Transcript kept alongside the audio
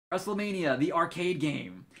WrestleMania, the arcade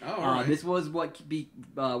game. Oh, right. This was what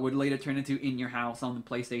would later turn into In Your House on the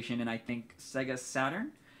PlayStation and I think Sega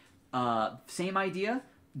Saturn. Same idea.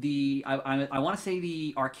 I want to say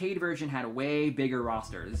the arcade version had a way bigger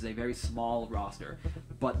roster. This is a very small roster,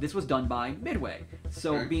 but this was done by Midway.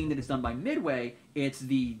 So Okay. being that it's done by Midway, it's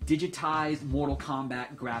the digitized Mortal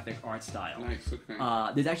Kombat graphic art style. Nice.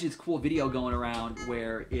 Okay. There's actually this cool video going around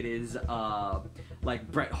where it is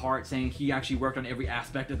like Bret Hart saying he actually worked on every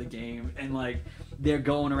aspect of the game, and like they're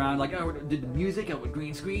going around like, oh, did the music, oh, with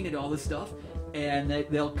green screen and all this stuff. And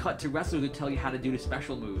they'll cut to wrestlers to tell you how to do the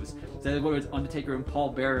special moves. So whether it's Undertaker and Paul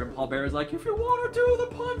Bearer, and Paul Bearer's like, if you want to do the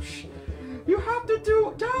punch, you have to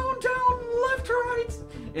do down, down, left, right.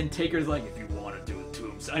 And Taker's like, if you want to do the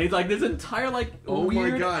tombs. And he's like, this entire like oh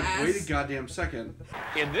weird my god, ass... wait a goddamn second.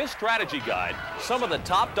 In this strategy guide, some of the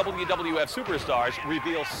top WWF superstars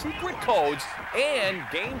reveal secret codes and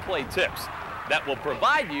gameplay tips that will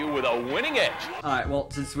provide you with a winning edge. Alright, well,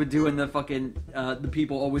 since we're doing the fucking, the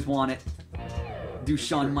people always want it, do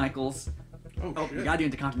Shawn Michaels. Oh, shit. You gotta do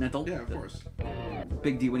Intercontinental. Yeah, of course.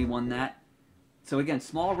 Big D when he won that. So again,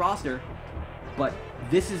 small roster, but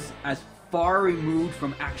this is as far removed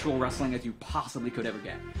from actual wrestling as you possibly could ever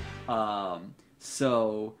get.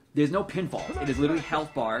 So there's no pinfall. It is literally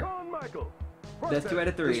health bar. That's 2 out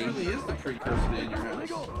of 3. This really is the precursor to In Your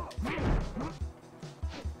House.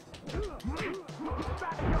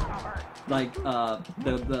 Like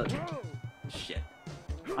the shit.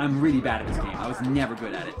 I'm really bad at this game. I was never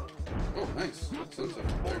good at it. Oh, nice. That sounds like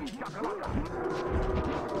there.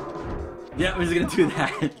 Yeah, we're just gonna do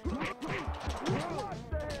that.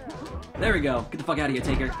 There we go. Get the fuck out of here,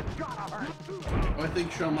 Taker. Oh, I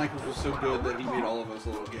think Shawn Michaels was so good that he made all of us a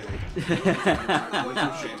little gay. There's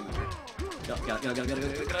no shame there. Go.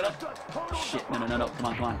 Shit, no.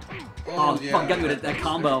 Come on. Oh, Oh, yeah. fuck, got me with that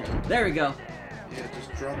combo. There we go. Yeah,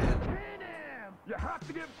 just drop that. You have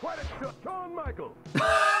to give credit to Shawn Michaels.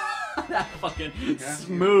 That fucking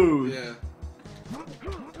smooth. Yeah.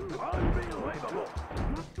 Unbelievable.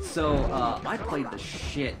 So, I played the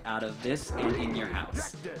shit out of this and In Your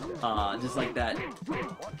House. Just like that.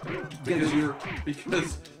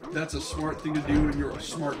 Because that's a smart thing to do and you're a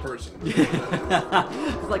smart person.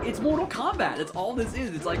 It's like, it's Mortal Kombat. That's all this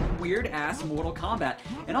is. It's like weird-ass Mortal Kombat.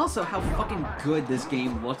 And also how fucking good this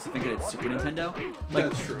game looks, I think it's Super Nintendo. Like,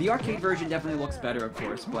 That's true. the arcade version definitely looks better, of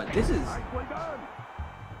course, but this is...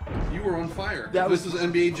 You were on fire. That This was- was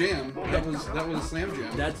NBA Jam. That was Slam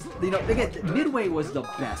Jam. That's, you know, again, Midway was the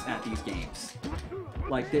best at these games.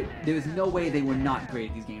 Like, there was no way they were not great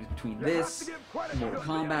at these games. Between this, Mortal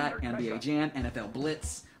Kombat, NBA Jam, NFL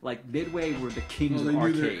Blitz, like, Midway were the kings of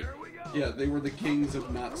arcade. Yeah, they were the kings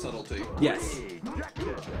of not subtlety. Yes.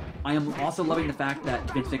 I am also loving the fact that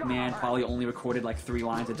Vince McMahon probably only recorded like 3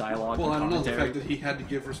 lines of dialogue. Well, for I don't know the commentary. fact that he had to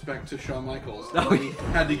give respect to Shawn Michaels. Oh, He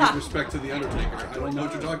had to give respect to The Undertaker. I don't know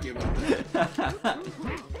what you're talking about.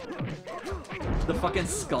 The fucking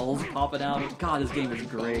skulls popping out. God, this game is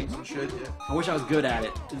great. And shit, yeah. I wish I was good at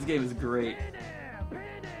it. This game is great.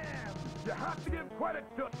 You have to give credit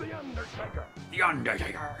to The Undertaker. The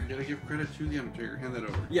Undertaker. You gotta give credit to The Undertaker. Hand that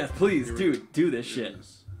over. Yes, please, Here we dude, go. do this Here shit. it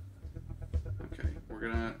is. Okay, we're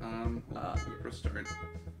gonna press start.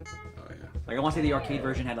 Oh yeah. Like, I want to say the arcade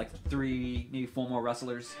version had like 3, maybe 4 more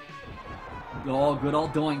wrestlers. Oh, good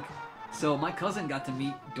old Doink. So my cousin got to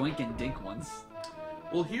meet Doink and Dink once.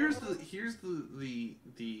 Well, here's the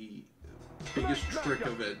biggest trick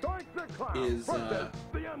of it is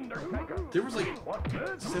there was like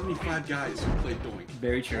 75 guys who played Doink.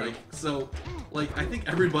 Very true. Like, so, like, I think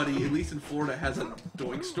everybody, at least in Florida, has a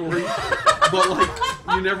Doink story, but like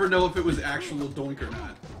you never know if it was actual Doink or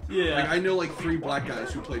not. Yeah. Like, I know like 3 black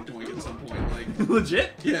guys who played Doink at some point. Like,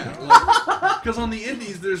 Legit? yeah, because on the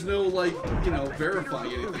indies there's no like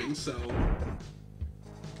verifying anything. So,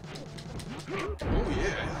 oh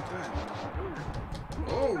yeah, I like that.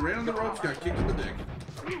 Oh, ran on the ropes, got kicked in the dick.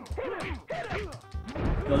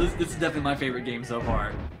 No, this is definitely my favorite game so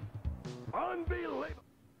far. Unbelievable.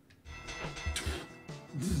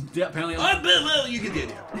 Apparently, Well, you get the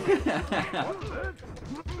idea.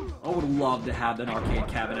 I would love to have an arcade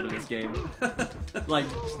cabinet of this game. like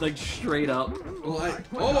straight up.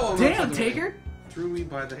 Well, Damn, Taker! Threw me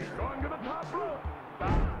by the hair. Going to the top rope.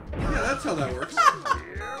 Yeah, that's how that works.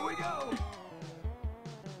 Here we go.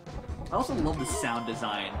 I also love the sound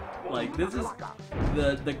design. Like, this is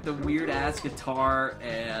the weird ass guitar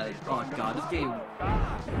and oh god, this game.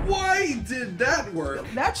 Why did that work?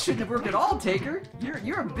 That shouldn't have worked at all, Taker.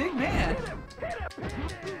 You're a big man.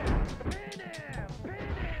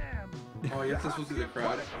 Oh, yes, this was the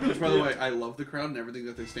crowd. Which, by the way, I love the crowd and everything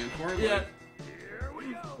that they stand for. Yeah. Like,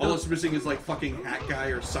 All that's missing is like fucking hat guy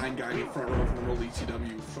or sign guy in the front row from an old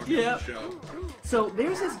ECW fucking show. So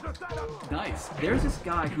there's this There's this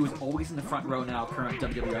guy who is always in the front row now, current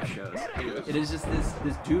WWF shows. Yes. It is just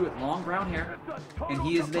this dude with long brown hair, and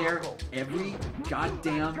he is there every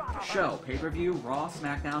goddamn show. Pay-per-view, Raw,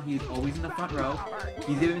 SmackDown. He's always in the front row.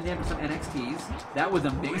 He's even there for some NXTs. That was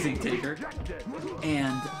amazing, Taker.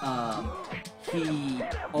 And he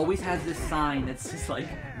always has this sign that's just like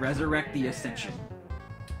 "Resurrect the Ascension."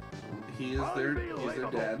 He's their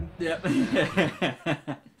dad. Yep.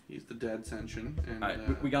 He's the dad Ascension. And,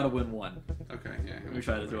 Alright, we gotta win one. Okay, yeah. Let me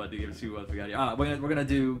try this one to see what we got here. We're gonna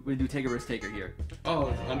do Taker vs Taker here.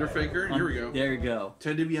 Oh, Underfaker? Here we go. There you go.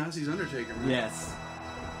 Ted DiBiase's Undertaker. Man. Yes.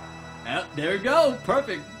 Yep, there you go.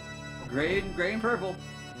 Perfect. Gray and purple.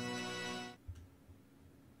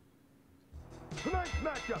 Tonight's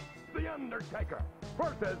matchup, The Undertaker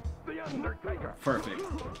versus The Undertaker. Perfect.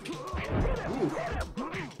 Ooh.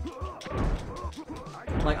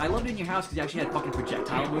 Like, I loved it in your house because you actually had fucking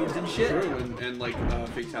projectile moves and shit. True, and like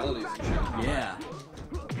fatalities and shit. Yeah.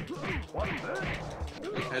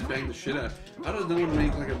 Headbang the shit out. How does no one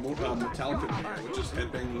make like a Metallica video with just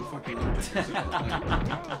headbanging fucking Undertaker?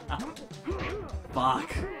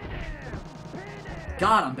 Fuck.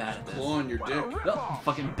 God, I'm bad at this. Claw on your dick. Oh,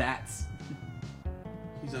 fucking bats.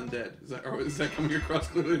 He's undead. Is that coming across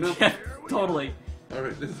clearly enough? Yeah, totally.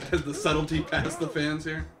 Alright, has the subtlety passed the fans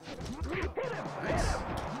here? Nice.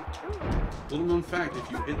 Little known fact, if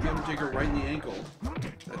you hit The Undertaker right in the ankle,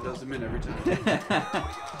 that does him in every time.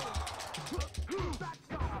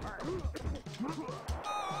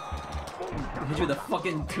 Hit you with a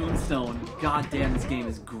fucking tombstone. God damn, this game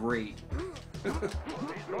is great. Oh,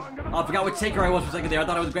 I forgot which Taker I was for a second there. I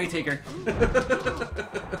thought I was a great Taker.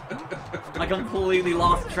 I completely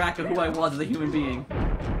lost track of who I was as a human being.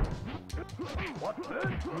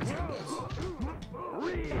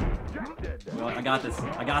 Well, I got this,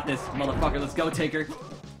 motherfucker. Let's go, Taker.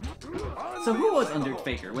 So who was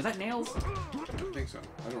Undertaker? Was that Nails? I think so.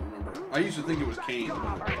 I don't remember. I used to think it was Kane.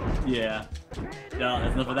 Yeah. No,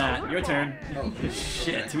 that's enough of that. Your turn. Oh,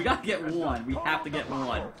 Shit, okay. we gotta get one. We have to get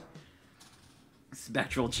one.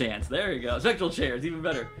 Spectral Chance. There you go. Spectral Chairs, even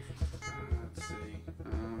better. Let's see.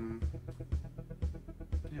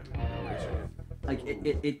 Like,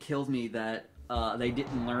 it kills me that they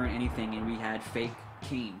didn't learn anything and we had fake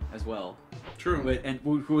Kane as well. True. But, and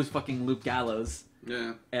who was fucking Luke Gallows.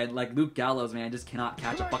 Yeah. And, like, Luke Gallows, man, just cannot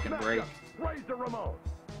catch a fucking break.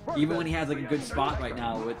 Even when he has, like, a good spot right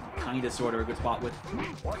now with, kinda, sort of, a good spot with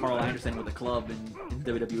Carl Anderson with the club in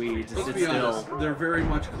WWE. It's Let's just be still... honest, they're very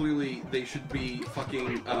much clearly, they should be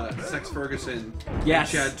fucking Sex Ferguson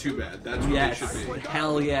Yes. and Chad Too Bad. That's what Yes, they should be.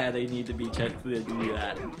 hell yeah, they need to be checked to do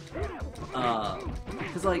that.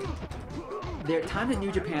 Because, like, their time in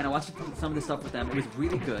New Japan, I watched some of the stuff with them. It was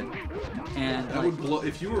really good, and That would blow.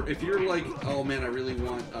 If you're like, oh man, I really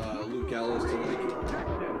want Luke Gallows to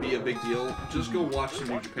like be a big deal. Just go watch some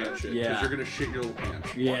New Japan shit. Yeah. Because you're gonna shit your little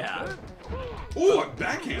pants. yeah, Oh, I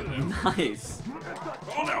backhanded him. nice.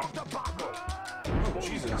 Oh no. Oh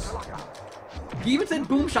Jesus. He even said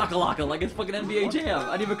 "boom shakalaka" like it's fucking NBA Jam.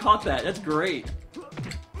 I didn't even caught that. That's great.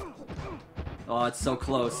 Oh, it's so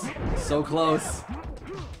close, so close.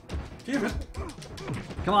 Damn it.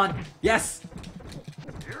 Come on, yes.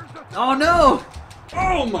 Oh no!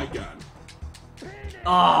 Oh my god.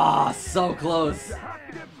 Ah, so close.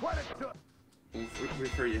 Well, we're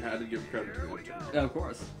fair, you had to give credit to him. Yeah, of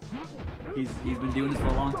course. He's been doing this for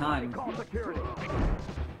a long time.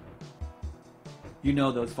 You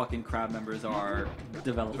know those fucking crowd members are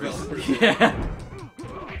developers. Yeah.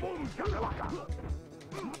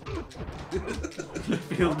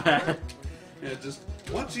 Feel bad. Yeah, just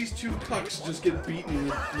watch these two cucks just get beaten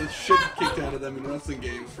with shit kicked out of them in wrestling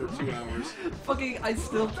games for 2 hours. Fucking, I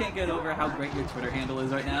still can't get over how great your Twitter handle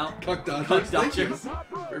is right now. Cuck Dodgers. Cuck Thank you. Dodgers.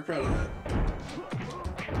 Very proud of that.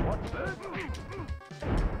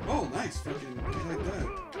 Oh, nice. Fucking, I like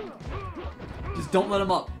that. Just don't let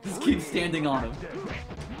him up. Just keep standing on him.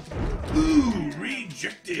 Ooh,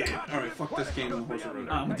 rejected. Alright, fuck this game and horse road.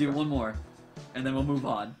 I'm gonna do one more, and then we'll move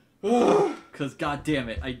on. Cause god damn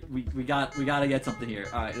it, we gotta get something here.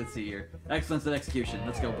 All right, let's see here. Excellence and execution.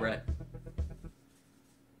 Let's go, Brett.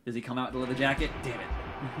 Does he come out in the leather jacket? Damn it.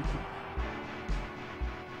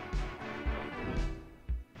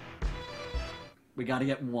 We gotta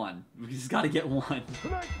get one. We just gotta get one.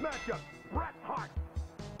 Tonight's matchup, Bret Hart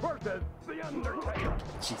versus The Undertaker.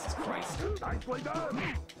 Jesus Christ. Nicely done.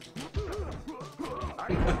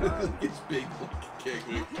 It's big like kick.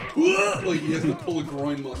 Like he has to pull a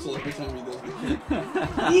groin muscle every time he does the kick.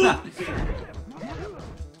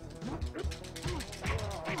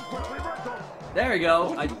 Quick reversal. There we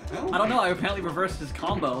go. What the hell? I don't know. I apparently reversed his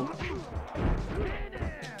combo.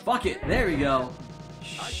 Fuck it. There we go.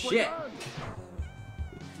 Shit.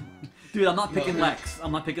 Dude, I'm not picking Lex.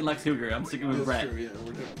 I'm not picking Lex Luger. I'm sticking with That's Brett. true,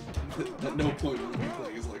 yeah. At no point will we be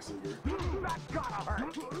playing as Lex Luger.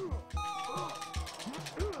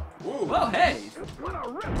 Whoa. Whoa, hey. What a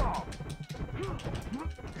ripoff!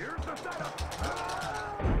 Here's the setup.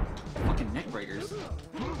 Fucking neck breakers.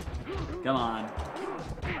 Come on.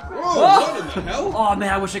 Whoa, what in the hell? Oh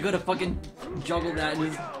man, I wish I could have fucking juggled that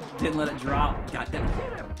and just didn't let it drop. God damn.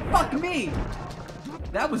 Fuck me!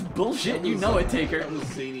 That was bullshit. You know it, Taker. That was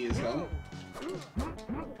zany as hell.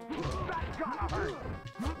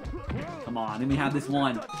 Come on, let me have this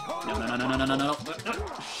one. No.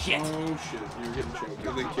 Shit. Oh shit, you were getting choked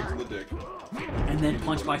and then kicked in the dick. And then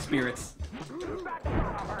punched by spirits.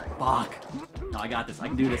 Fuck. No, I got this. I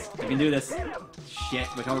can do this. I can do this. Shit.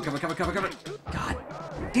 Recover. God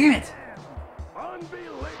damn it.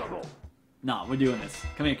 Unbelievable. No, we're doing this.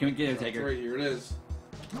 Come here, get here, Taker. Right, here it is.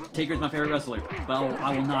 Taker's my favorite wrestler, but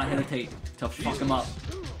I will not hesitate to fuck him up.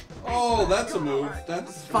 Oh, that's a move.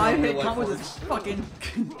 That's how 5-hit real life combos is works. fucking...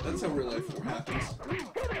 That's how real life happens.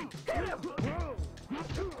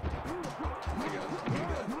 Oh my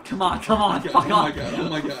god. Come on, fuck Oh my off. god, oh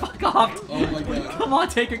my god. Fuck off. Oh my god. Come on,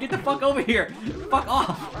 Taker, get the fuck over here. Fuck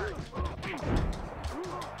off.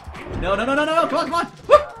 No, come on.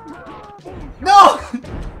 Woo! No!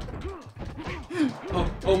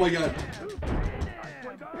 Oh my god.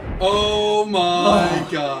 Oh my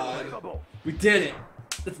god. We did it.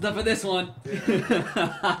 That's enough of this one.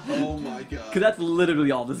 Oh my god. Because that's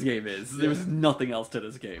literally all this game is. There was nothing else to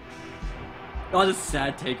this game. Oh, this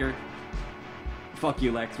sad Taker. Fuck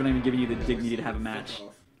you, Lex. We're not even giving you the dignity to have a match.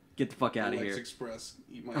 Get the fuck out of Lex here. Express.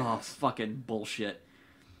 Eat my Oh, ass. fucking bullshit.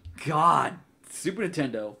 God. Super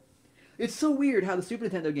Nintendo. It's so weird how the Super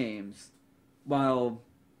Nintendo games, while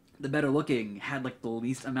the better looking, had like the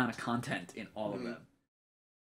least amount of content in all of them.